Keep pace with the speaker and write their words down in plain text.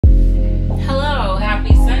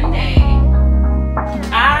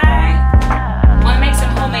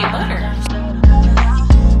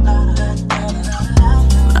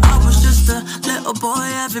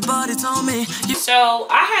So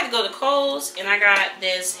I had to go to Kohl's and I got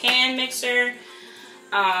this hand mixer.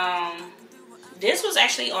 This was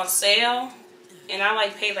actually on sale and I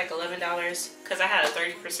like paid like $11 because I had a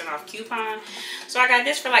 30% off coupon. So I got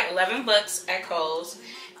this for like 11 bucks at Kohl's,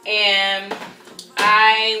 and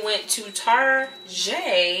I went to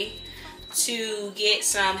Target to get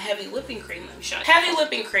some heavy whipping cream. Let me show you. Heavy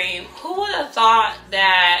whipping cream. Who would have thought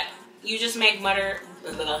that you just make butter?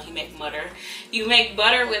 You make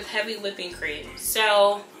butter with heavy whipping cream.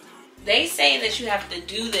 So they say that you have to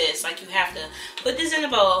do this, like you have to put this in a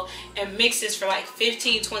bowl and mix this for like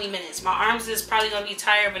 15-20 minutes. My arms is probably gonna be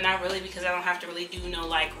tired, but not really, because I don't have to really do no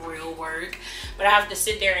like real work, but I have to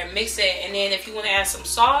sit there and mix it. And then if you want to add some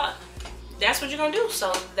salt, that's what you're gonna do.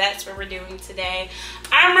 So that's what we're doing today.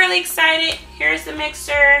 I'm really excited. Here's the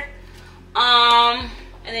mixer, and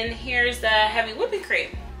then here's the heavy whipping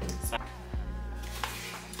cream.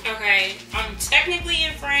 Okay, I'm technically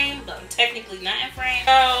in frame, but I'm technically not in frame.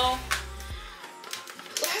 So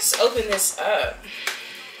let's open this up.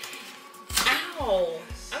 Ow!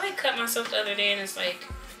 I like cut myself the other day and it's like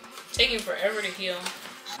taking forever to heal.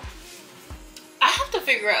 I have to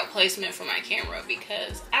figure out placement for my camera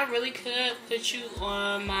because I really could put you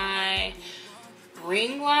on my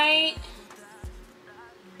ring light,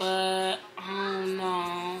 but I don't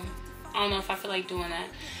know. I don't know if I feel like doing that.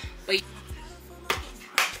 But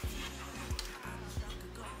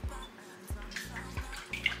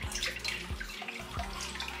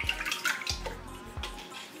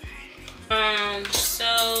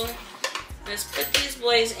so let's put these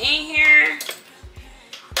boys in here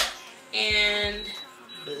and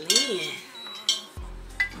blend.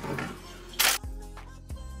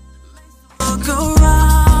 Go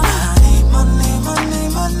round.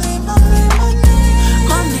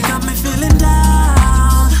 Money got me feeling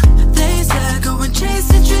down. They said go and chase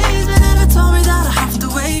the dreams, but never told me that I have to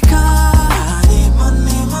wake up.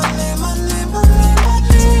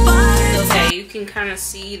 Okay, you can kind of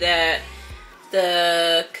see that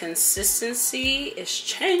the consistency is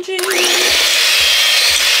changing.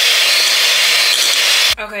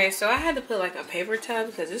 Okay, so I had to put like a paper towel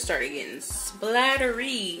because it started getting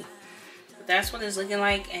splattery. But that's what it's looking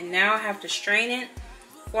like, and now I have to strain it,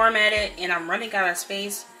 format it, and I'm running out of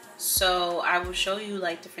space. So I will show you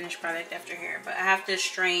like the finished product after here. But I have to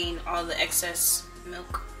strain all the excess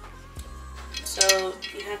milk. So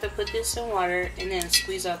you have to put this in water and then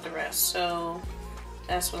squeeze out the rest. So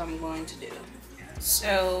that's what I'm going to do.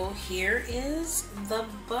 So here is the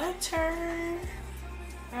butter.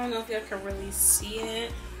 I don't know if y'all can really see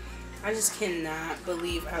it. I just cannot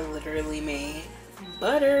believe I literally made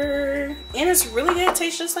butter. And it's really good. It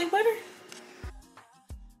tastes just like butter.